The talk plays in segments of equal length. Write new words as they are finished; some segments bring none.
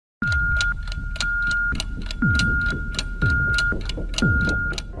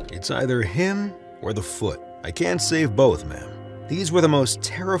It's either him or the foot. I can't save both, ma'am." These were the most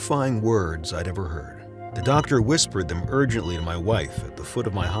terrifying words I'd ever heard. The doctor whispered them urgently to my wife at the foot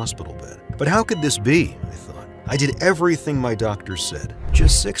of my hospital bed. But how could this be, I thought. I did everything my doctor said.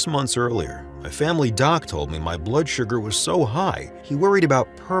 Just 6 months earlier, my family doc told me my blood sugar was so high, he worried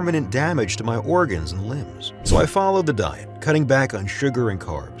about permanent damage to my organs and limbs. So I followed the diet, cutting back on sugar and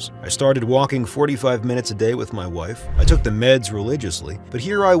carbs. I started walking 45 minutes a day with my wife. I took the meds religiously, but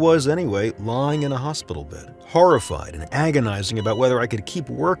here I was anyway, lying in a hospital bed, horrified and agonizing about whether I could keep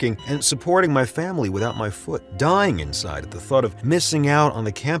working and supporting my family without my foot, dying inside at the thought of missing out on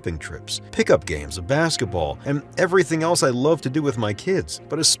the camping trips, pickup games of basketball, and everything else I love to do with my kids,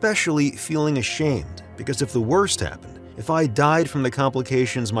 but especially feeling ashamed, because if the worst happened, if I died from the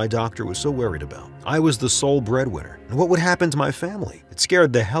complications my doctor was so worried about, I was the sole breadwinner, and what would happen to my family? It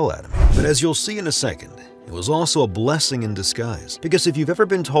scared the hell out of me. But as you'll see in a second, it was also a blessing in disguise, because if you've ever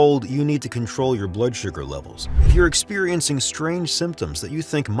been told you need to control your blood sugar levels, if you're experiencing strange symptoms that you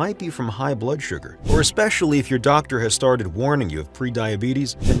think might be from high blood sugar, or especially if your doctor has started warning you of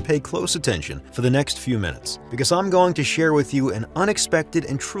prediabetes, then pay close attention for the next few minutes, because I'm going to share with you an unexpected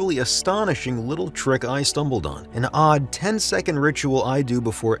and truly astonishing little trick I stumbled on, an odd 10-second ritual I do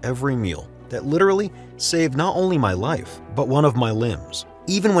before every meal that literally saved not only my life, but one of my limbs.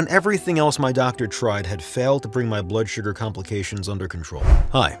 Even when everything else my doctor tried had failed to bring my blood sugar complications under control.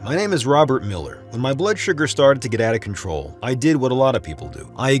 Hi, my name is Robert Miller. When my blood sugar started to get out of control, I did what a lot of people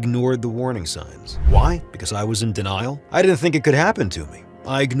do. I ignored the warning signs. Why? Because I was in denial? I didn't think it could happen to me.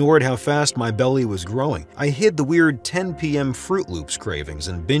 I ignored how fast my belly was growing. I hid the weird 10 p.m. Fruit Loops cravings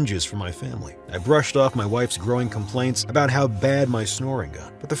and binges from my family. I brushed off my wife's growing complaints about how bad my snoring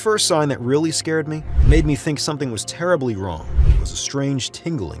got. But the first sign that really scared me, made me think something was terribly wrong, was a strange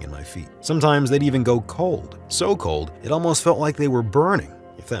tingling in my feet. Sometimes they'd even go cold. So cold, it almost felt like they were burning,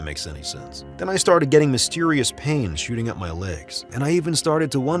 if that makes any sense. Then I started getting mysterious pains shooting up my legs, and I even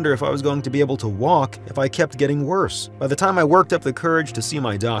started to wonder if I was going to be able to walk if I kept getting worse. By the time I worked up the courage to see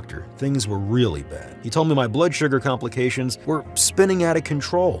my doctor, things were really bad. He told me my blood sugar complications were spinning out of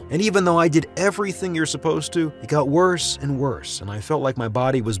control, and even though I did everything you're supposed to, it got worse and worse, and I felt like my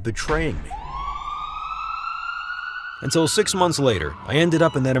body was betraying me. Until 6 months later, I ended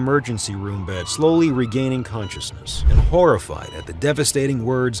up in that emergency room bed, slowly regaining consciousness, and horrified at the devastating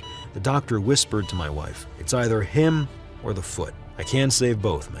words the doctor whispered to my wife. It's either him or the foot. I can't save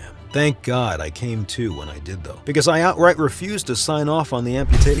both, ma'am. Thank God I came to when I did, though, because I outright refused to sign off on the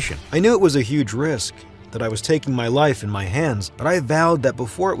amputation. I knew it was a huge risk, that I was taking my life in my hands, but I vowed that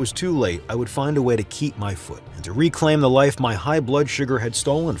before it was too late, I would find a way to keep my foot and to reclaim the life my high blood sugar had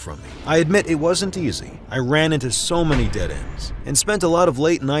stolen from me. I admit it wasn't easy. I ran into so many dead ends and spent a lot of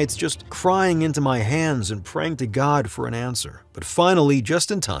late nights just crying into my hands and praying to God for an answer. But finally, just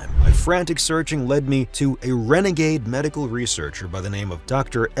in time, my frantic searching led me to a renegade medical researcher by the name of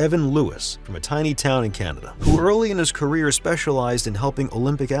Dr. Evan Lewis from a tiny town in Canada, who early in his career specialized in helping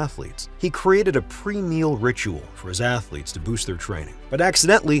Olympic athletes. He created a pre-meal ritual for his athletes to boost their training, but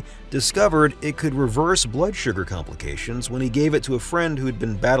accidentally discovered it could reverse blood sugar complications when he gave it to a friend who had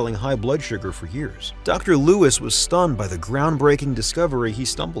been battling high blood sugar for years. Dr. Lewis was stunned by the groundbreaking discovery he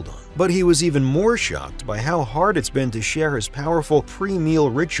stumbled on, but he was even more shocked by how hard it's been to share his powerful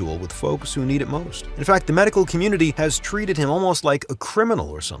pre-meal ritual with folks who need it most. In fact, the medical community has treated him almost like a criminal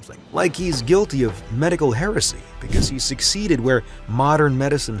or something, like he's guilty of medical heresy because he succeeded where modern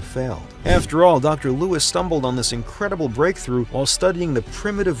medicine failed. After all, Dr. Lewis stumbled on this incredible breakthrough while studying the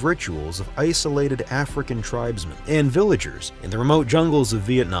primitive rituals of isolated African tribesmen and villagers in the remote jungles of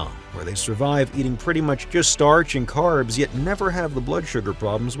Vietnam, where they survive eating pretty much just starch and carbs, yet never have the blood sugar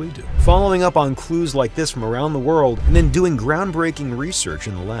problems we do. Following up on clues like this from around the world, and then doing groundbreaking research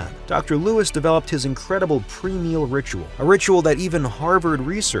in the lab, Dr. Lewis developed his incredible pre-meal ritual, a ritual that even Harvard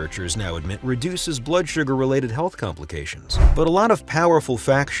researchers now admit reduces blood sugar-related health complications. But a lot of powerful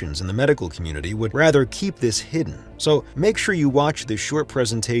factions in the medical community would rather keep this hidden. So make sure you watch this short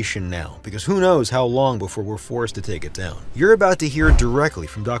presentation now, because who knows how long before we're forced to take it down. You're about to hear directly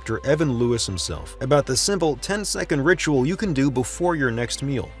from Dr. Evan Lewis himself about the simple 10-second ritual you can do before your next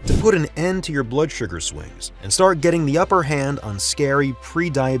meal to put an end to your blood sugar swings and start getting the upper hand on scary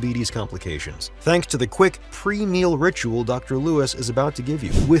pre-diabetes complications, thanks to the quick pre-meal ritual Dr. Lewis is about to give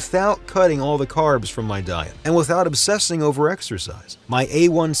you, without cutting all the carbs from my diet and without obsessing over exercise. My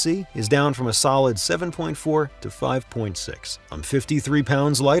A1C is down from a solid 7.4 to 5.6. I'm 53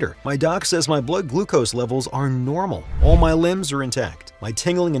 pounds lighter. My doc says my blood glucose levels are normal. All my limbs are intact. My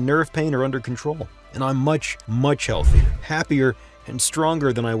tingling and nerve pain are under control. And I'm much, much healthier, happier, and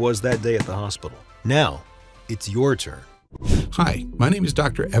stronger than I was that day at the hospital. Now, it's your turn. Hi, my name is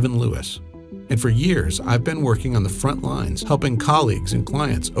Dr. Evan Lewis, and for years I've been working on the front lines helping colleagues and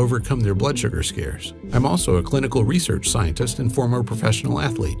clients overcome their blood sugar scares. I'm also a clinical research scientist and former professional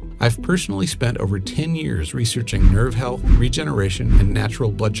athlete. I've personally spent over 10 years researching nerve health, regeneration, and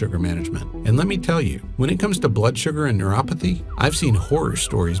natural blood sugar management. And let me tell you, when it comes to blood sugar and neuropathy, I've seen horror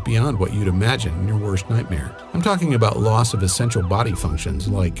stories beyond what you'd imagine in your worst nightmare. I'm talking about loss of essential body functions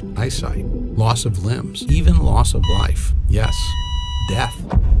like eyesight, loss of limbs, even loss of life. Yes, death.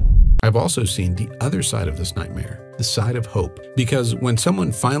 I've also seen the other side of this nightmare, the side of hope. Because when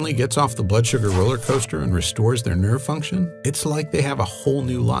someone finally gets off the blood sugar roller coaster and restores their nerve function, it's like they have a whole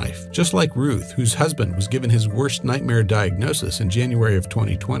new life. Just like Ruth, whose husband was given his worst nightmare diagnosis in January of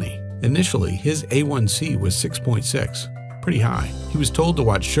 2020. Initially, his A1C was 6.6. Pretty high. He was told to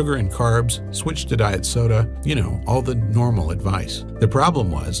watch sugar and carbs, switch to diet soda, all the normal advice. The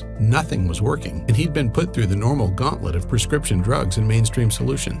problem was, nothing was working, and he'd been put through the normal gauntlet of prescription drugs and mainstream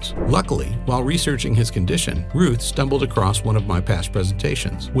solutions. Luckily, while researching his condition, Ruth stumbled across one of my past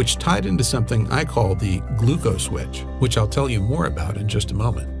presentations, which tied into something I call the glucose switch, which I'll tell you more about in just a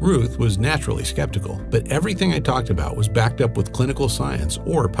moment. Ruth was naturally skeptical, but everything I talked about was backed up with clinical science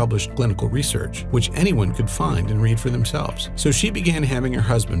or published clinical research, which anyone could find and read for themselves. So she began having her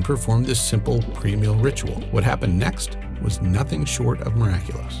husband perform this simple pre-meal ritual. What happened next was nothing short of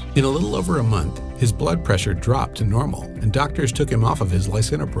miraculous. In a little over a month, his blood pressure dropped to normal, and doctors took him off of his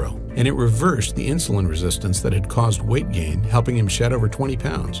lisinopril, and it reversed the insulin resistance that had caused weight gain, helping him shed over 20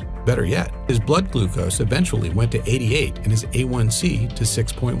 pounds. Better yet, his blood glucose eventually went to 88 and his A1C to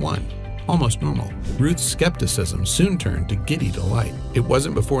 6.1. Almost normal. Ruth's skepticism soon turned to giddy delight. It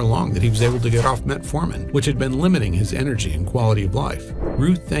wasn't before long that he was able to get off metformin, which had been limiting his energy and quality of life.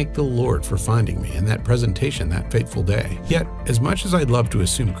 Ruth thanked the Lord for finding me in that presentation that fateful day. Yet, as much as I'd love to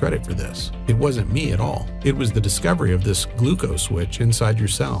assume credit for this, it wasn't me at all. It was the discovery of this glucose switch inside your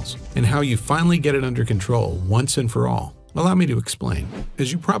cells, and how you finally get it under control once and for all. Allow me to explain.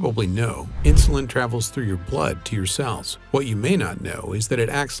 As you probably know, insulin travels through your blood to your cells. What you may not know is that it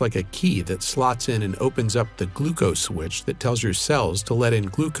acts like a key that slots in and opens up the glucose switch that tells your cells to let in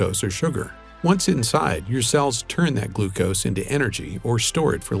glucose or sugar. Once inside, your cells turn that glucose into energy or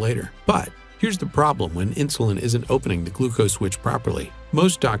store it for later. But here's the problem when insulin isn't opening the glucose switch properly.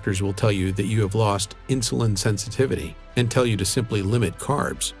 Most doctors will tell you that you have lost insulin sensitivity and tell you to simply limit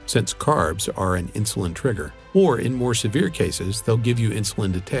carbs, since carbs are an insulin trigger. Or in more severe cases, they'll give you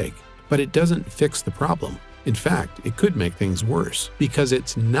insulin to take. But it doesn't fix the problem. In fact, it could make things worse, because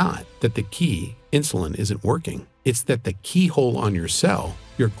it's not that the key, insulin, isn't working. It's that the keyhole on your cell,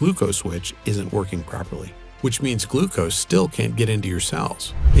 your glucose switch, isn't working properly. Which means glucose still can't get into your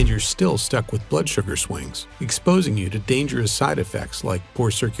cells, and you're still stuck with blood sugar swings, exposing you to dangerous side effects like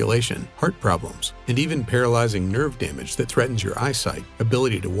poor circulation, heart problems, and even paralyzing nerve damage that threatens your eyesight,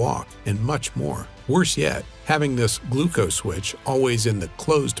 ability to walk, and much more. Worse yet, having this glucose switch always in the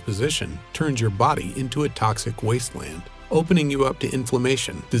closed position turns your body into a toxic wasteland, opening you up to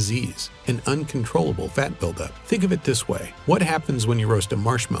inflammation, disease, and uncontrollable fat buildup. Think of it this way. What happens when you roast a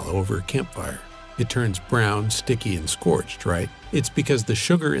marshmallow over a campfire? It turns brown, sticky, and scorched, right? It's because the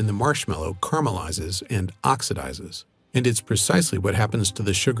sugar in the marshmallow caramelizes and oxidizes. And it's precisely what happens to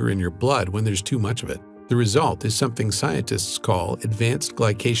the sugar in your blood when there's too much of it. The result is something scientists call advanced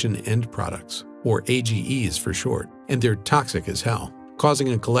glycation end products, or AGEs for short, and they're toxic as hell,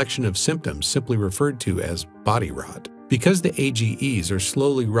 causing a collection of symptoms simply referred to as body rot. Because the AGEs are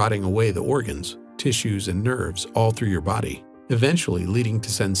slowly rotting away the organs, tissues, and nerves all through your body, eventually leading to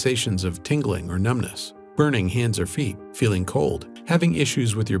sensations of tingling or numbness, burning hands or feet, feeling cold, having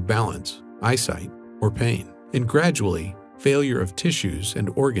issues with your balance, eyesight, or pain, and gradually failure of tissues and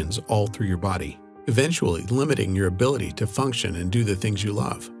organs all through your body, eventually limiting your ability to function and do the things you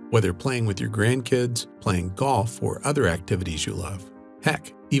love, whether playing with your grandkids, playing golf, or other activities you love.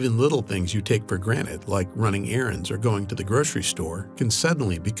 Heck, even little things you take for granted, like running errands or going to the grocery store, can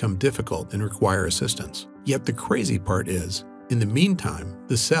suddenly become difficult and require assistance. Yet the crazy part is, in the meantime,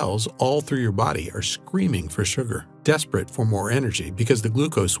 the cells all through your body are screaming for sugar, desperate for more energy because the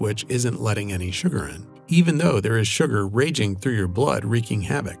glucose switch isn't letting any sugar in, even though there is sugar raging through your blood wreaking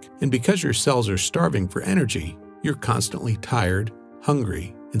havoc. And because your cells are starving for energy, you're constantly tired,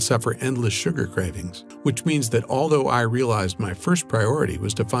 hungry, and suffer endless sugar cravings, which means that although I realized my first priority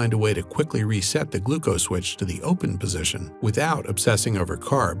was to find a way to quickly reset the glucose switch to the open position without obsessing over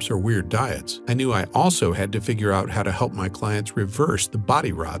carbs or weird diets, I knew I also had to figure out how to help my clients reverse the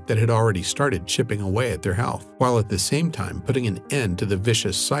body rot that had already started chipping away at their health, while at the same time putting an end to the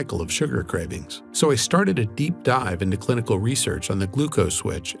vicious cycle of sugar cravings. So I started a deep dive into clinical research on the glucose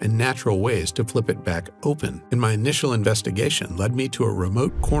switch and natural ways to flip it back open, and my initial investigation led me to a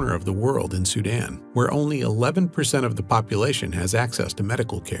remote corner of the world in Sudan, where only 11% of the population has access to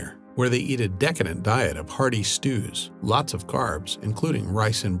medical care, where they eat a decadent diet of hearty stews, lots of carbs, including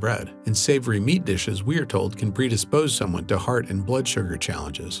rice and bread, and savory meat dishes we are told can predispose someone to heart and blood sugar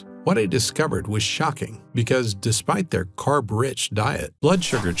challenges. What I discovered was shocking, because despite their carb-rich diet, blood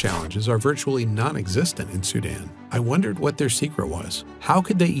sugar challenges are virtually non-existent in Sudan. I wondered what their secret was. How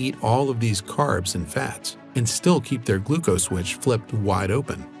could they eat all of these carbs and fats and still keep their glucose switch flipped wide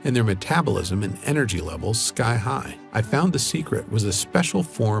open, and their metabolism and energy levels sky high? I found the secret was a special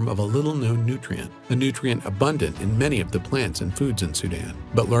form of a little-known nutrient, a nutrient abundant in many of the plants and foods in Sudan,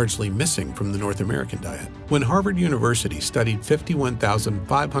 but largely missing from the North American diet. When Harvard University studied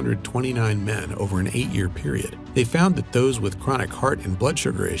 51,529 men over an 8-year period, they found that those with chronic heart and blood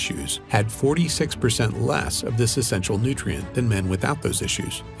sugar issues had 46% less of this essential nutrient than men without those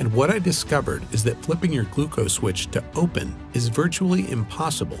issues. And what I discovered is that flipping your glucose switch to open is virtually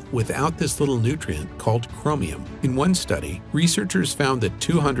impossible without this little nutrient called chromium. In one study, researchers found that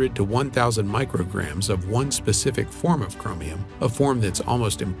 200 to 1,000 micrograms of one specific form of chromium, a form that's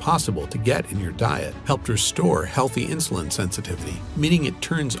almost impossible to get in your diet, helped restore healthy insulin sensitivity, meaning it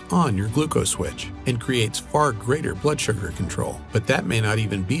turns on your glucose switch and creates far greater blood sugar control. But that may not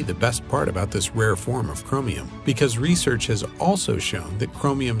even be the best part about this rare form of chromium, because research has also shown that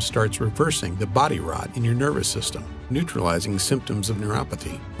chromium starts reversing the body rot in your nervous system, neutralizing symptoms of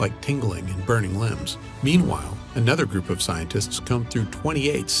neuropathy, like tingling and burning limbs. Meanwhile, another group of scientists combed through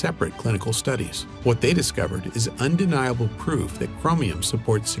 28 separate clinical studies. What they discovered is undeniable proof that chromium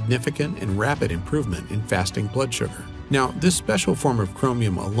supports significant and rapid improvement in fasting blood sugar. Now, this special form of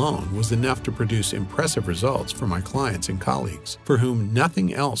chromium alone was enough to produce impressive results for my clients and colleagues, for whom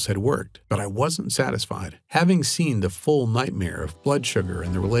nothing else had worked. But I wasn't satisfied. Having seen the full nightmare of blood sugar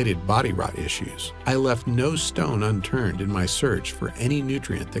and the related body rot issues, I left no stone unturned in my search for any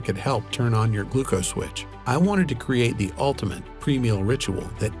nutrient that could help turn on your glucose switch. I wanted to create the ultimate pre-meal ritual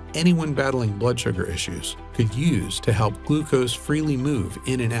that anyone battling blood sugar issues could use to help glucose freely move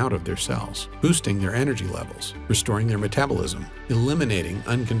in and out of their cells, boosting their energy levels, restoring their metabolism, eliminating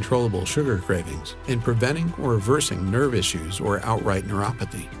uncontrollable sugar cravings, and preventing or reversing nerve issues or outright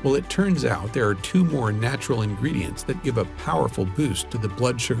neuropathy. Well, it turns out there are two more natural ingredients that give a powerful boost to the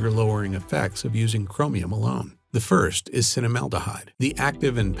blood sugar lowering effects of using chromium alone. The first is cinnamaldehyde, the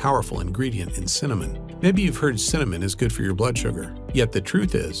active and powerful ingredient in cinnamon. Maybe you've heard cinnamon is good for your blood sugar. Yet the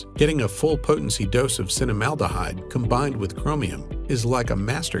truth is, getting a full potency dose of cinnamaldehyde combined with chromium is like a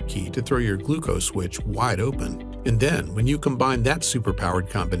master key to throw your glucose switch wide open. And then, when you combine that superpowered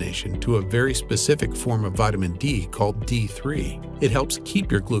combination to a very specific form of vitamin D called D3, it helps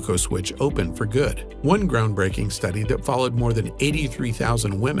keep your glucose switch open for good. One groundbreaking study that followed more than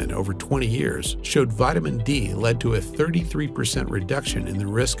 83,000 women over 20 years showed vitamin D led to a 33% reduction in the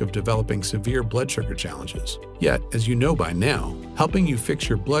risk of developing severe blood sugar challenges. Yet, as you know by now, helping you fix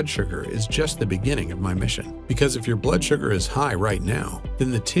your blood sugar is just the beginning of my mission. Because if your blood sugar is high right now,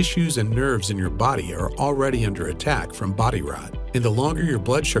 then the tissues and nerves in your body are already under attack from body rot. And the longer your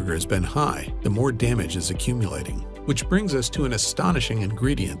blood sugar has been high, the more damage is accumulating. Which brings us to an astonishing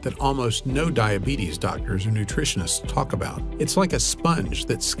ingredient that almost no diabetes doctors or nutritionists talk about. It's like a sponge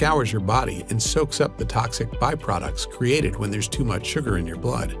that scours your body and soaks up the toxic byproducts created when there's too much sugar in your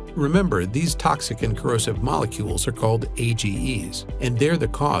blood. Remember, these toxic and corrosive molecules are called AGEs, and they're the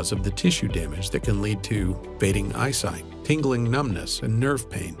cause of the tissue damage that can lead to fading eyesight, tingling numbness and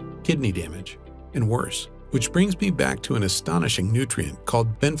nerve pain, kidney damage, and worse. Which brings me back to an astonishing nutrient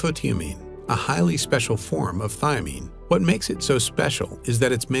called benfotiamine, a highly special form of thiamine. What makes it so special is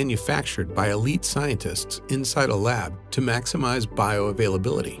that it's manufactured by elite scientists inside a lab to maximize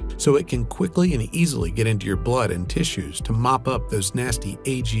bioavailability, so it can quickly and easily get into your blood and tissues to mop up those nasty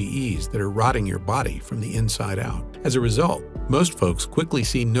AGEs that are rotting your body from the inside out. As a result, most folks quickly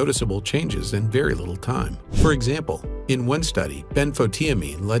see noticeable changes in very little time. For example, in one study,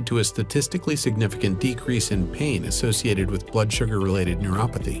 benfotiamine led to a statistically significant decrease in pain associated with blood sugar-related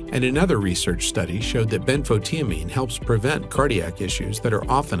neuropathy, and another research study showed that benfotiamine helps prevent cardiac issues that are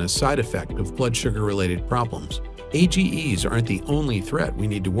often a side effect of blood sugar-related problems. AGEs aren't the only threat we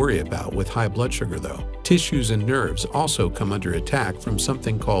need to worry about with high blood sugar, though. Tissues and nerves also come under attack from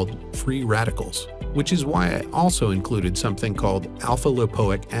something called free radicals, which is why I also included something called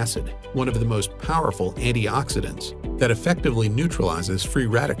alpha-lipoic acid, one of the most powerful antioxidants that effectively neutralizes free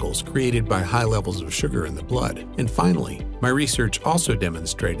radicals created by high levels of sugar in the blood. And finally, my research also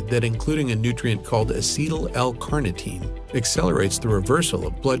demonstrated that including a nutrient called acetyl L-carnitine accelerates the reversal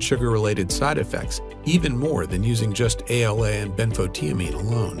of blood sugar-related side effects even more than using just ALA and benfotiamine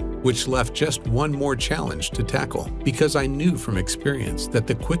alone, which left just one more challenge to tackle, because I knew from experience that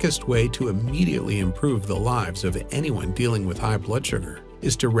the quickest way to immediately improve the lives of anyone dealing with high blood sugar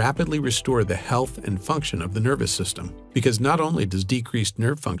is to rapidly restore the health and function of the nervous system. Because not only does decreased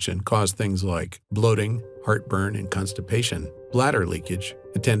nerve function cause things like bloating, heartburn, and constipation, bladder leakage,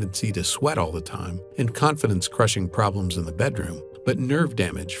 a tendency to sweat all the time, and confidence-crushing problems in the bedroom, but nerve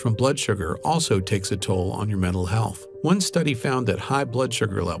damage from blood sugar also takes a toll on your mental health. One study found that high blood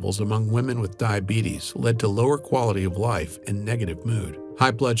sugar levels among women with diabetes led to lower quality of life and negative mood.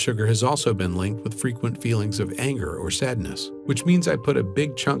 High blood sugar has also been linked with frequent feelings of anger or sadness, which means I put a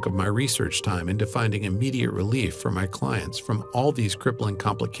big chunk of my research time into finding immediate relief for my clients from all these crippling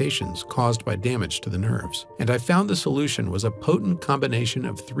complications caused by damage to the nerves. And I found the solution was a potent combination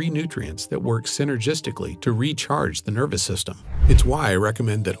of 3 nutrients that work synergistically to recharge the nervous system. It's why I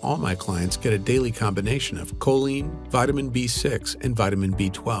recommend that all my clients get a daily combination of choline, vitamin B6, and vitamin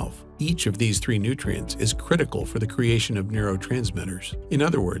B12. Each of these 3 nutrients is critical for the creation of neurotransmitters. In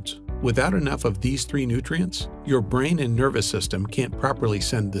other words, without enough of these 3 nutrients, your brain and nervous system can't properly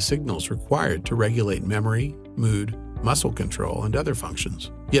send the signals required to regulate memory, mood, muscle control, and other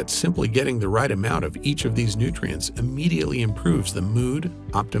functions. Yet simply getting the right amount of each of these nutrients immediately improves the mood,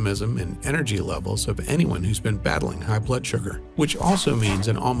 optimism, and energy levels of anyone who's been battling high blood sugar, which also means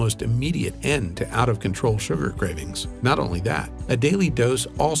an almost immediate end to out-of-control sugar cravings. Not only that, a daily dose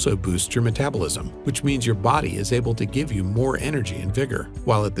also boosts your metabolism, which means your body is able to give you more energy and vigor,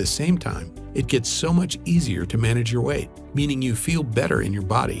 while at the same time, it gets so much easier to manage your weight, meaning you feel better in your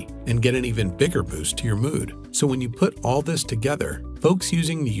body and get an even bigger boost to your mood. So when you put all this together, folks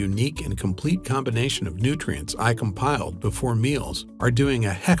using the unique and complete combination of nutrients I compiled before meals are doing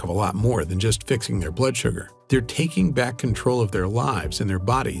a heck of a lot more than just fixing their blood sugar. They're taking back control of their lives and their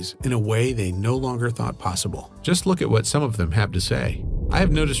bodies in a way they no longer thought possible. Just look at what some of them have to say. I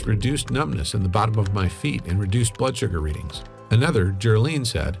have noticed reduced numbness in the bottom of my feet and reduced blood sugar readings. Another, Jerlene,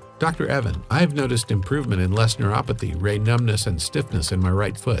 said, Dr. Evan, I have noticed improvement in less neuropathy, numbness, and stiffness in my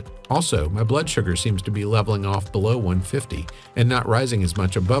right foot. Also, my blood sugar seems to be leveling off below 150 and not rising as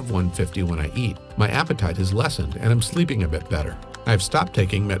much above 150 when I eat. My appetite has lessened and I'm sleeping a bit better. I have stopped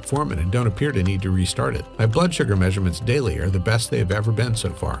taking metformin and don't appear to need to restart it. My blood sugar measurements daily are the best they have ever been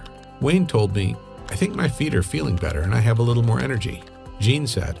so far. Wayne told me, I think my feet are feeling better and I have a little more energy. Jean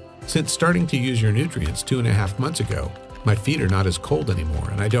said, since starting to use your nutrients 2.5 months ago, my feet are not as cold anymore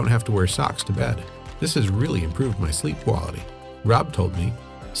and I don't have to wear socks to bed. This has really improved my sleep quality. Rob told me,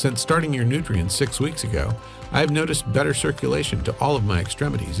 since starting your nutrients 6 weeks ago, I have noticed better circulation to all of my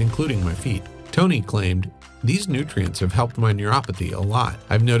extremities, including my feet. Tony claimed, these nutrients have helped my neuropathy a lot.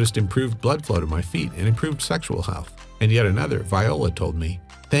 I've noticed improved blood flow to my feet and improved sexual health. And yet another, Viola, told me,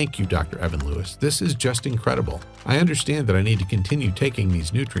 thank you, Dr. Evan Lewis. This is just incredible. I understand that I need to continue taking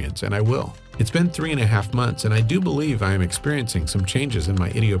these nutrients, and I will. It's been 3.5 months, and I do believe I am experiencing some changes in my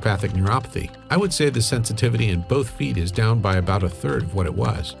idiopathic neuropathy. I would say the sensitivity in both feet is down by about 1/3 of what it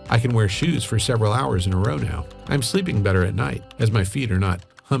was. I can wear shoes for several hours in a row now. I'm sleeping better at night, as my feet are not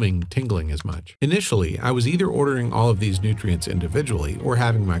humming, tingling as much. Initially, I was either ordering all of these nutrients individually or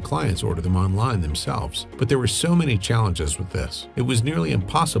having my clients order them online themselves, but there were so many challenges with this. It was nearly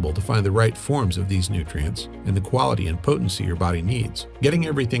impossible to find the right forms of these nutrients and the quality and potency your body needs. Getting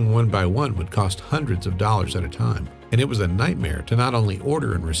everything one by one would cost hundreds of dollars at a time, and it was a nightmare to not only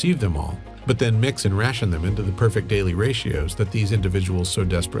order and receive them all, but then mix and ration them into the perfect daily ratios that these individuals so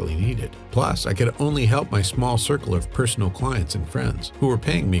desperately needed. Plus, I could only help my small circle of personal clients and friends who were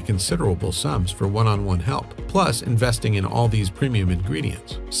paying me considerable sums for one-on-one help, plus investing in all these premium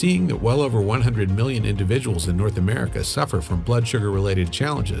ingredients. Seeing that well over 100 million individuals in North America suffer from blood sugar-related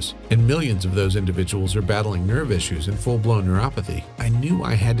challenges, and millions of those individuals are battling nerve issues and full-blown neuropathy, I knew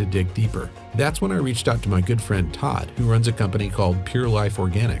I had to dig deeper. That's when I reached out to my good friend Todd, who runs a company called Pure Life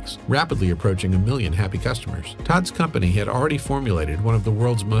Organics, rapidly approaching 1 million happy customers. Todd's company had already formulated one of the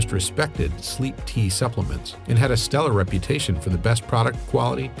world's most respected sleep tea supplements and had a stellar reputation for the best product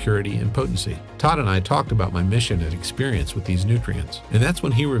quality, purity, and potency. Todd and I talked about my mission and experience with these nutrients, and that's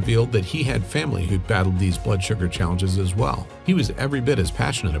when he revealed that he had family who'd battled these blood sugar challenges as well. He was every bit as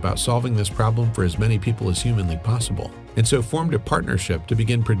passionate about solving this problem for as many people as humanly possible, and so formed a partnership to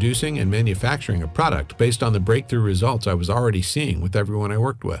begin producing and manufacturing a product based on the breakthrough results I was already seeing with everyone I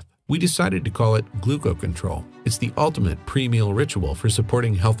worked with. We decided to call it Gluco-Control. It's the ultimate pre-meal ritual for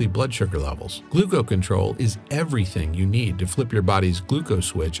supporting healthy blood sugar levels. Gluco-Control is everything you need to flip your body's glucose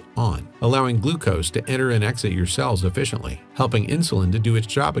switch on, allowing glucose to enter and exit your cells efficiently, helping insulin to do its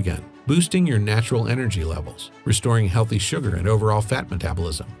job again, boosting your natural energy levels, restoring healthy sugar and overall fat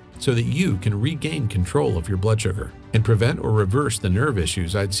metabolism, so that you can regain control of your blood sugar and prevent or reverse the nerve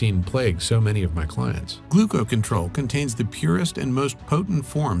issues I'd seen plague so many of my clients. Gluco-Control contains the purest and most potent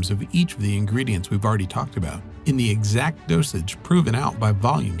forms of each of the ingredients we've already talked about, in the exact dosage proven out by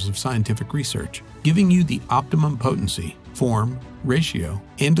volumes of scientific research, giving you the optimum potency, form, ratio,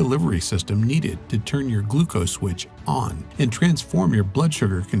 and delivery system needed to turn your glucose switch on and transform your blood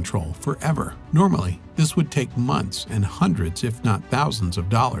sugar control forever. Normally, this would take months and hundreds, if not thousands of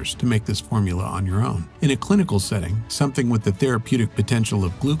dollars to make this formula on your own. In a clinical setting, something with the therapeutic potential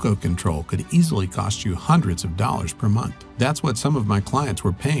of Gluco-Control could easily cost you hundreds of dollars per month. That's what some of my clients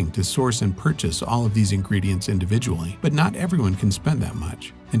were paying to source and purchase all of these ingredients individually, but not everyone can spend that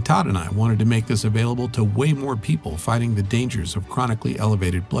much. And Todd and I wanted to make this available to way more people fighting the dangers of chronically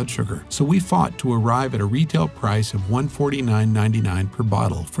elevated blood sugar. So we fought to arrive at a retail price of $149.99 per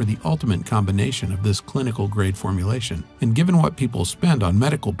bottle for the ultimate combination of this clinical grade formulation. And given what people spend on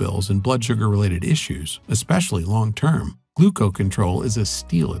medical bills and blood sugar related issues, especially long term, Gluco-Control is a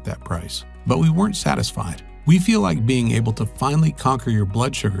steal at that price. But we weren't satisfied. We feel like being able to finally conquer your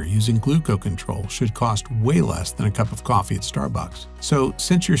blood sugar using Gluco-Control should cost way less than a cup of coffee at Starbucks. So,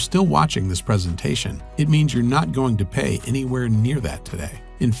 since you're still watching this presentation, it means you're not going to pay anywhere near that today.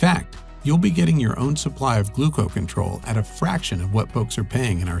 In fact, you'll be getting your own supply of Gluco-Control at a fraction of what folks are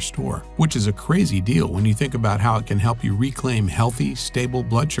paying in our store, which is a crazy deal when you think about how it can help you reclaim healthy, stable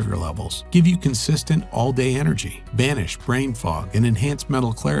blood sugar levels, give you consistent all-day energy, banish brain fog, and enhance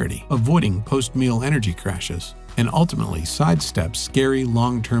mental clarity, avoiding post-meal energy crashes, and ultimately sidestep scary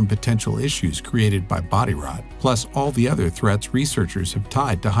long-term potential issues created by body rot, plus all the other threats researchers have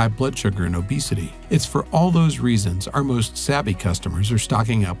tied to high blood sugar and obesity. It's for all those reasons our most savvy customers are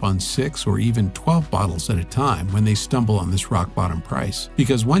stocking up on 6 or even 12 bottles at a time when they stumble on this rock-bottom price.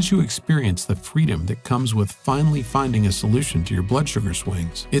 Because once you experience the freedom that comes with finally finding a solution to your blood sugar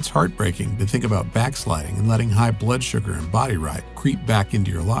swings, it's heartbreaking to think about backsliding and letting high blood sugar and body rot creep back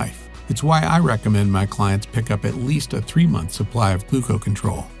into your life. It's why I recommend my clients pick up at least a 3-month supply of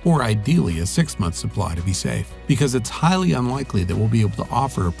Gluco-Control, or ideally a 6-month supply to be safe, because it's highly unlikely that we'll be able to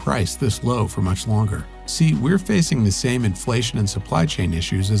offer a price this low for much longer. See, we're facing the same inflation and supply chain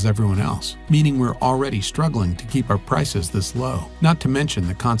issues as everyone else, meaning we're already struggling to keep our prices this low, not to mention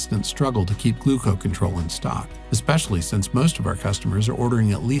the constant struggle to keep Gluco-Control in stock, especially since most of our customers are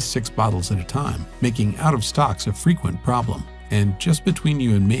ordering at least 6 bottles at a time, making out of stocks a frequent problem. And just between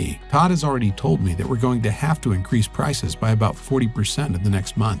you and me, Todd has already told me that we're going to have to increase prices by about 40% in the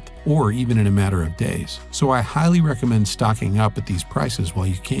next month, or even in a matter of days. So I highly recommend stocking up at these prices while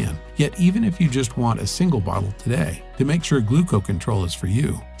you can. Yet even if you just want a single bottle today, to make sure Gluco-Control is for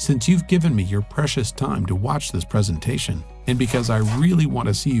you, since you've given me your precious time to watch this presentation, and because I really want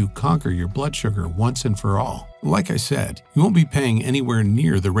to see you conquer your blood sugar once and for all. Like I said, you won't be paying anywhere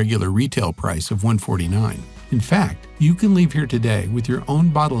near the regular retail price of $149. In fact, you can leave here today with your own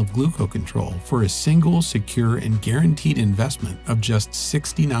bottle of Gluco-Control for a single, secure, and guaranteed investment of just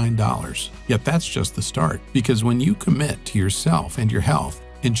 $69. Yet that's just the start, because when you commit to yourself and your health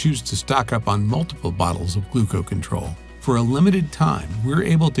and choose to stock up on multiple bottles of Gluco-Control, for a limited time, we're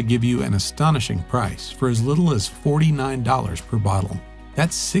able to give you an astonishing price for as little as $49 per bottle.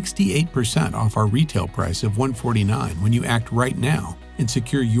 That's 68% off our retail price of $149 when you act right now and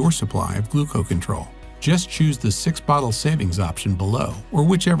secure your supply of Gluco-Control. Just choose the 6-bottle savings option below, or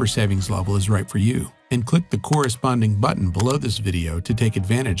whichever savings level is right for you, and click the corresponding button below this video to take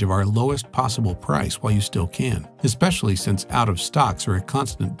advantage of our lowest possible price while you still can, especially since out of stocks are a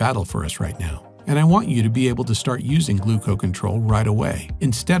constant battle for us right now. And I want you to be able to start using Gluco-Control right away,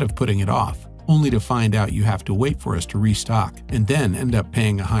 instead of putting it off, only to find out you have to wait for us to restock, and then end up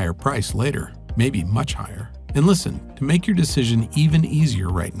paying a higher price later, maybe much higher. And listen, to make your decision even easier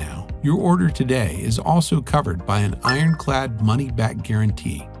right now, your order today is also covered by an ironclad money-back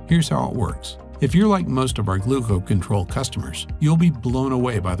guarantee. Here's how it works. If you're like most of our glucose control customers, you'll be blown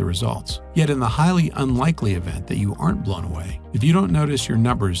away by the results. Yet in the highly unlikely event that you aren't blown away, if you don't notice your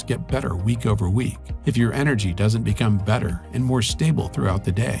numbers get better week over week, if your energy doesn't become better and more stable throughout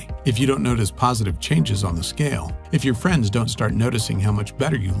the day, if you don't notice positive changes on the scale, if your friends don't start noticing how much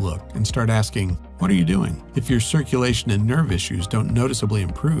better you look and start asking, "What are you doing?" if your circulation and nerve issues don't noticeably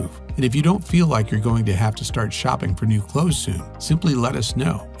improve, and if you don't feel like you're going to have to start shopping for new clothes soon, simply let us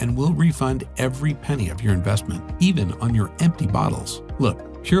know and we'll refund every penny of your investment, even on your empty bottles. Look,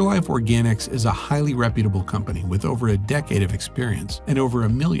 Pure Life Organics is a highly reputable company with over a decade of experience and over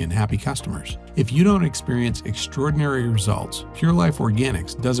 1 million happy customers. If you don't experience extraordinary results, Pure Life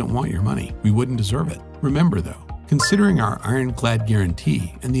Organics doesn't want your money. We wouldn't deserve it. Remember though, considering our ironclad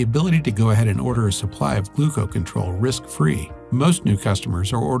guarantee and the ability to go ahead and order a supply of glucose control risk-free, most new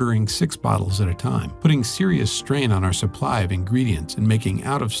customers are ordering 6 bottles at a time, putting serious strain on our supply of ingredients and making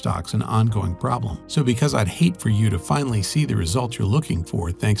out of stocks an ongoing problem. So because I'd hate for you to finally see the results you're looking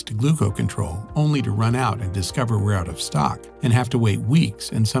for thanks to glucose control, only to run out and discover we're out of stock, and have to wait weeks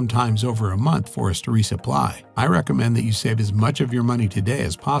and sometimes over a month for us to resupply, I recommend that you save as much of your money today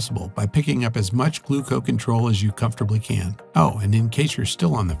as possible by picking up as much glucose control as you comfortably can. Oh, and in case you're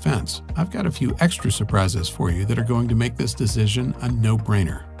still on the fence, I've got a few extra surprises for you that are going to make this decision a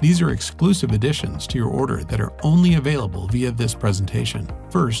no-brainer. These are exclusive additions to your order that are only available via this presentation.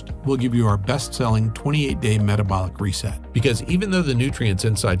 First, we'll give you our best-selling 28-day metabolic reset. Because even though the nutrients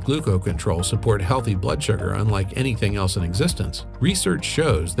inside glucose control support healthy blood sugar unlike anything else in existence, research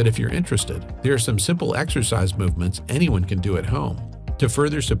shows that if you're interested, there are some simple exercise movements anyone can do at home to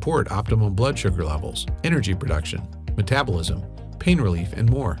further support optimum blood sugar levels, energy production, metabolism, pain relief, and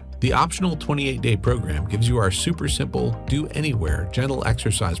more. The optional 28-day program gives you our super simple, do-anywhere, gentle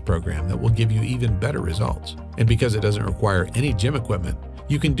exercise program that will give you even better results. And because it doesn't require any gym equipment,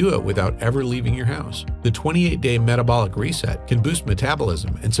 you can do it without ever leaving your house. The 28-day metabolic reset can boost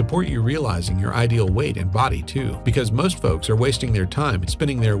metabolism and support you realizing your ideal weight and body too, because most folks are wasting their time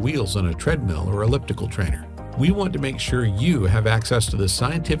spinning their wheels on a treadmill or elliptical trainer. We want to make sure you have access to the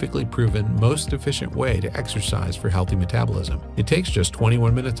scientifically proven, most efficient way to exercise for healthy metabolism. It takes just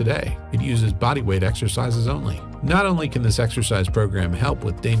 21 minutes a day. It uses body weight exercises only. Not only can this exercise program help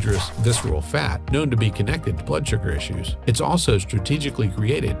with dangerous visceral fat known to be connected to blood sugar issues, it's also strategically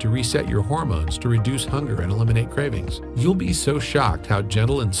created to reset your hormones to reduce hunger and eliminate cravings. You'll be so shocked how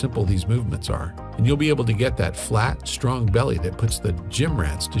gentle and simple these movements are, and you'll be able to get that flat, strong belly that puts the gym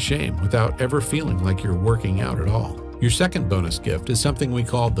rats to shame without ever feeling like you're working out at all. Your second bonus gift is something we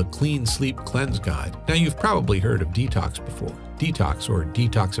call the Clean Sleep Cleanse Guide. Now, you've probably heard of detox before. Detox, or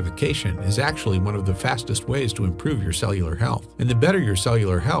detoxification, is actually one of the fastest ways to improve your cellular health. And the better your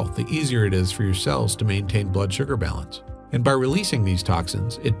cellular health, the easier it is for your cells to maintain blood sugar balance. And by releasing these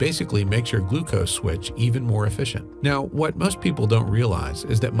toxins, it basically makes your glucose switch even more efficient. Now, what most people don't realize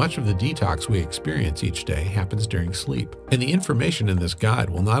is that much of the detox we experience each day happens during sleep. And the information in this guide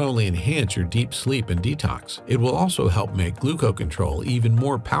will not only enhance your deep sleep and detox, it will also help make glucose control even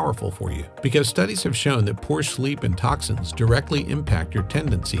more powerful for you. Because studies have shown that poor sleep and toxins directly impact your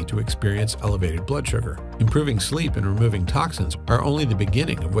tendency to experience elevated blood sugar. Improving sleep and removing toxins are only the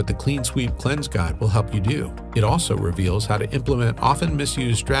beginning of what the Clean Sleep Cleanse Guide will help you do. It also reveals how to implement often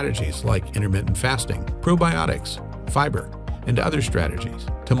misused strategies like intermittent fasting, probiotics, fiber, and other strategies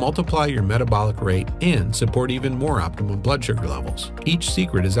to multiply your metabolic rate and support even more optimum blood sugar levels. Each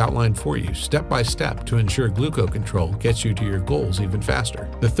secret is outlined for you step by step to ensure glucose control gets you to your goals even faster.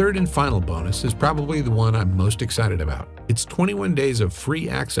 The third and final bonus is probably the one I'm most excited about. It's 21 days of free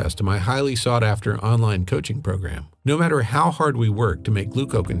access to my highly sought-after online coaching program. No matter how hard we work to make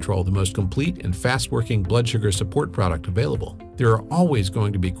glucose control the most complete and fast-working blood sugar support product available, there are always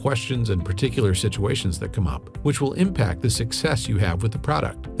going to be questions and particular situations that come up, which will impact the success you have with the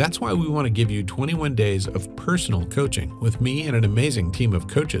product. That's why we want to give you 21 days of personal coaching with me and an amazing team of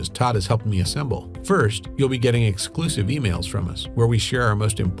coaches Todd has helped me assemble. First, you'll be getting exclusive emails from us where we share our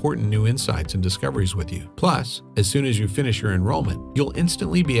most important new insights and discoveries with you. Plus, as soon as you finish your enrollment, you'll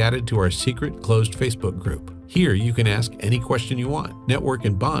instantly be added to our secret closed Facebook group. Here, you can ask any question you want, network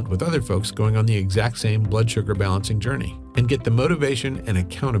and bond with other folks going on the exact same blood sugar balancing journey, and get the motivation and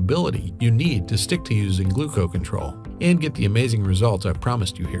accountability you need to stick to using glucose control and get the amazing results I've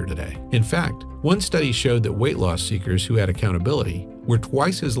promised you here today. In fact, one study showed that weight loss seekers who had accountability were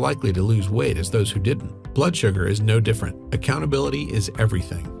twice as likely to lose weight as those who didn't. Blood sugar is no different. Accountability is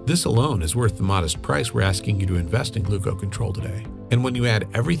everything. This alone is worth the modest price we're asking you to invest in glucose control today. And when you add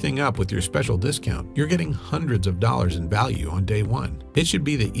everything up with your special discount, you're getting hundreds of dollars in value on day one. It should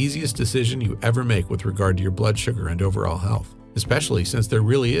be the easiest decision you ever make with regard to your blood sugar and overall health. especially since there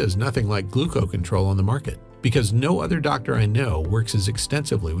really is nothing like glucose control on the market. Because no other doctor I know works as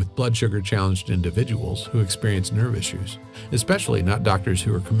extensively with blood sugar challenged individuals who experience nerve issues, especially not doctors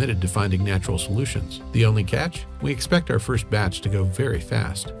who are committed to finding natural solutions. The only catch? We expect our first batch to go very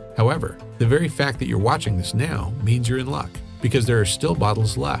fast. However, the very fact that you're watching this now means you're in luck, because there are still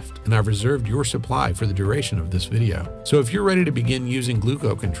bottles left, and I've reserved your supply for the duration of this video. So if you're ready to begin using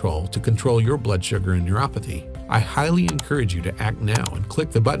glucose control to control your blood sugar and neuropathy, I highly encourage you to act now and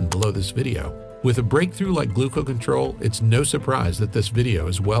click the button below this video. With a breakthrough like glucose control, it's no surprise that this video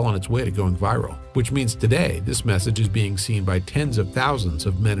is well on its way to going viral, which means today this message is being seen by tens of thousands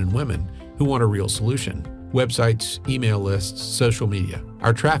of men and women who want a real solution. Websites, email lists, social media.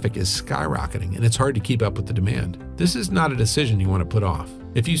 Our traffic is skyrocketing and it's hard to keep up with the demand. This is not a decision you want to put off.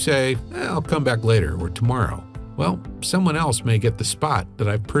 If you say, I'll come back later or tomorrow, well, someone else may get the spot that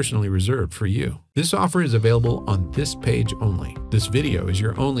I've personally reserved for you. This offer is available on this page only. This video is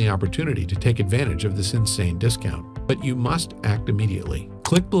your only opportunity to take advantage of this insane discount, but you must act immediately.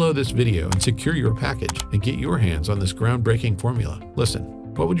 Click below this video and secure your package and get your hands on this groundbreaking formula. Listen,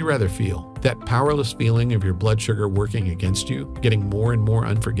 what would you rather feel? That powerless feeling of your blood sugar working against you, getting more and more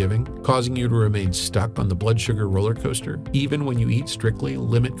unforgiving, causing you to remain stuck on the blood sugar roller coaster, even when you eat strictly,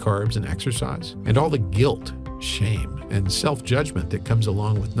 limit carbs, and exercise? And all the guilt, shame, and self-judgment that comes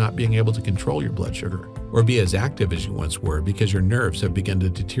along with not being able to control your blood sugar or be as active as you once were because your nerves have begun to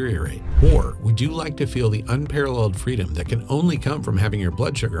deteriorate? Or would you like to feel the unparalleled freedom that can only come from having your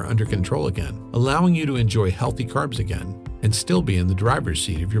blood sugar under control again, allowing you to enjoy healthy carbs again, and still be in the driver's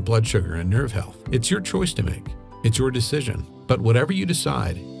seat of your blood sugar and nerve health? It's your choice to make. It's your decision. But whatever you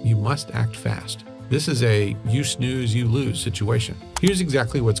decide, you must act fast. This is a you snooze, you lose situation. Here's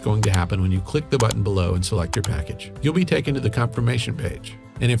exactly what's going to happen when you click the button below and select your package. You'll be taken to the confirmation page.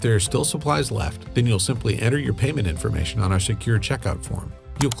 And if there are still supplies left, then you'll simply enter your payment information on our secure checkout form.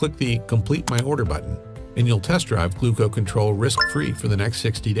 You'll click the Complete My Order button, and you'll test drive glucose control risk-free for the next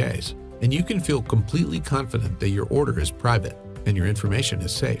 60 days. And you can feel completely confident that your order is private and your information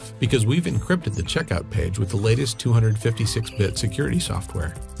is safe, because we've encrypted the checkout page with the latest 256-bit security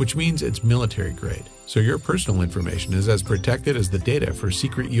software, which means it's military grade. So your personal information is as protected as the data for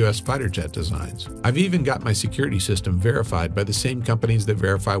secret US fighter jet designs. I've even got my security system verified by the same companies that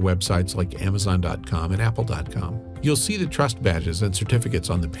verify websites like Amazon.com and Apple.com. You'll see the trust badges and certificates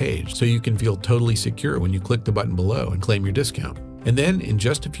on the page, so you can feel totally secure when you click the button below and claim your discount. And then, in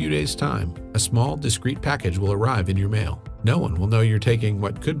just a few days' time, a small, discreet package will arrive in your mail. No one will know you're taking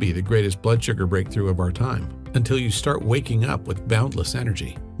what could be the greatest blood sugar breakthrough of our time, until you start waking up with boundless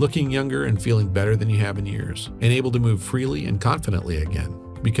energy, looking younger and feeling better than you have in years, and able to move freely and confidently again,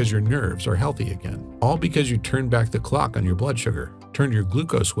 because your nerves are healthy again. All because you turned back the clock on your blood sugar, turned your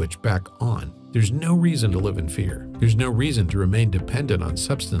glucose switch back on. There's no reason to live in fear. There's no reason to remain dependent on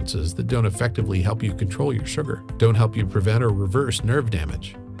substances that don't effectively help you control your sugar, don't help you prevent or reverse nerve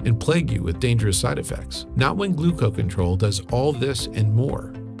damage, and plague you with dangerous side effects. Not when glucose control does all this and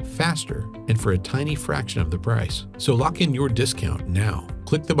more, faster, and for a tiny fraction of the price. So lock in your discount now.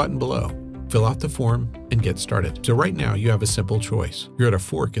 Click the button below, fill out the form, and get started. So right now you have a simple choice. You're at a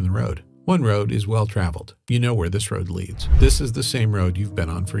fork in the road. One road is well traveled. You know where this road leads. This is the same road you've been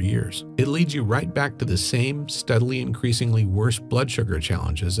on for years. It leads you right back to the same steadily increasingly worse blood sugar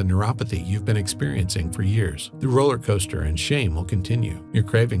challenges and neuropathy you've been experiencing for years. The roller coaster and shame will continue. Your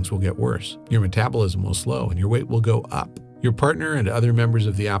cravings will get worse. Your metabolism will slow and your weight will go up. Your partner and other members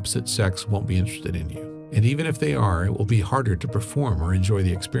of the opposite sex won't be interested in you. And even if they are, it will be harder to perform or enjoy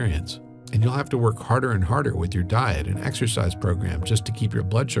the experience. And you'll have to work harder and harder with your diet and exercise program just to keep your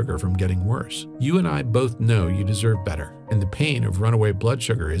blood sugar from getting worse. You and I both know you deserve better, and the pain of runaway blood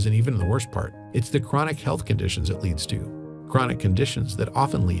sugar isn't even the worst part. It's the chronic health conditions it leads to. Chronic conditions that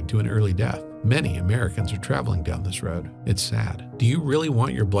often lead to an early death. Many Americans are traveling down this road. It's sad. Do you really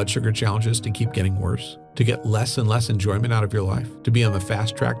want your blood sugar challenges to keep getting worse? To get less and less enjoyment out of your life? To be on the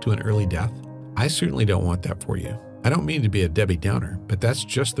fast track to an early death? I certainly don't want that for you. I don't mean to be a Debbie Downer, but that's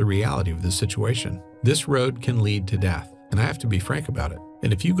just the reality of this situation. This road can lead to death, and I have to be frank about it.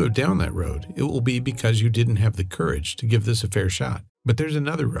 And if you go down that road, it will be because you didn't have the courage to give this a fair shot. But there's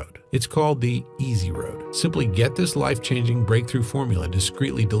another road. It's called the easy road. Simply get this life-changing breakthrough formula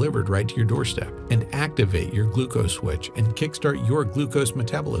discreetly delivered right to your doorstep, and activate your glucose switch and kickstart your glucose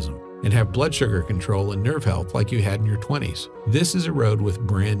metabolism, and have blood sugar control and nerve health like you had in your 20s. This is a road with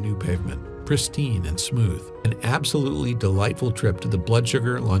brand new pavement. Pristine and smooth, an absolutely delightful trip to the blood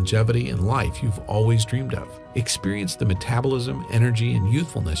sugar, longevity, and life you've always dreamed of. Experience the metabolism, energy, and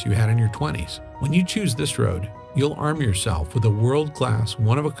youthfulness you had in your 20s. When you choose this road, you'll arm yourself with a world-class,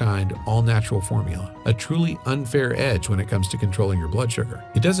 one-of-a-kind, all-natural formula, a truly unfair edge when it comes to controlling your blood sugar.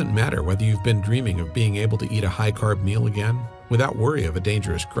 It doesn't matter whether you've been dreaming of being able to eat a high-carb meal again, without worry of a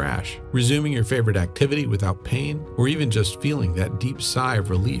dangerous crash, resuming your favorite activity without pain, or even just feeling that deep sigh of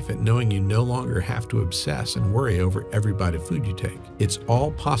relief at knowing you no longer have to obsess and worry over every bite of food you take. It's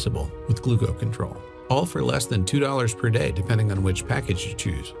all possible with Gluco Control. All for less than $2 per day, depending on which package you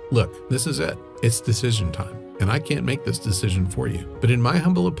choose. Look, this is it. It's decision time. And I can't make this decision for you. But in my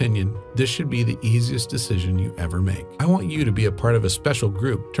humble opinion, this should be the easiest decision you ever make. I want you to be a part of a special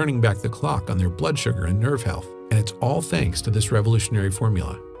group turning back the clock on their blood sugar and nerve health. And it's all thanks to this revolutionary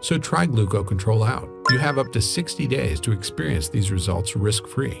formula. So try Gluco Control out. You have up to 60 days to experience these results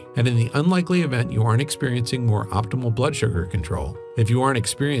risk-free. And in the unlikely event you aren't experiencing more optimal blood sugar control, if you aren't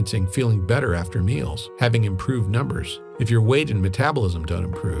experiencing feeling better after meals, having improved numbers, if your weight and metabolism don't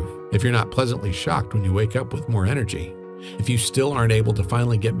improve, if you're not pleasantly shocked when you wake up with more energy, if you still aren't able to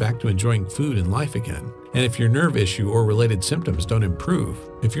finally get back to enjoying food and life again, and if your nerve issue or related symptoms don't improve,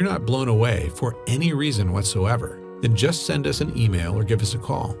 if you're not blown away for any reason whatsoever, then just send us an email or give us a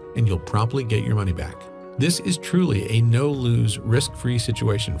call, and you'll promptly get your money back. This is truly a no-lose, risk-free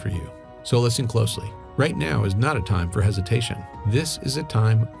situation for you. So listen closely. Right now is not a time for hesitation. This is a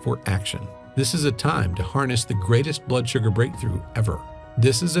time for action. This is a time to harness the greatest blood sugar breakthrough ever.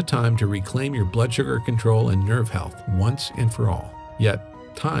 This is a time to reclaim your blood sugar control and nerve health once and for all. Yet,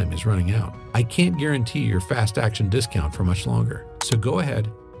 time is running out. I can't guarantee your fast action discount for much longer. So go ahead,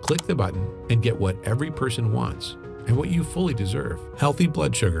 click the button, and get what every person wants and what you fully deserve: healthy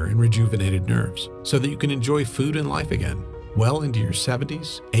blood sugar and rejuvenated nerves, so that you can enjoy food and life again, well into your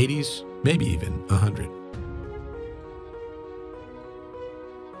 70s, 80s, maybe even 100.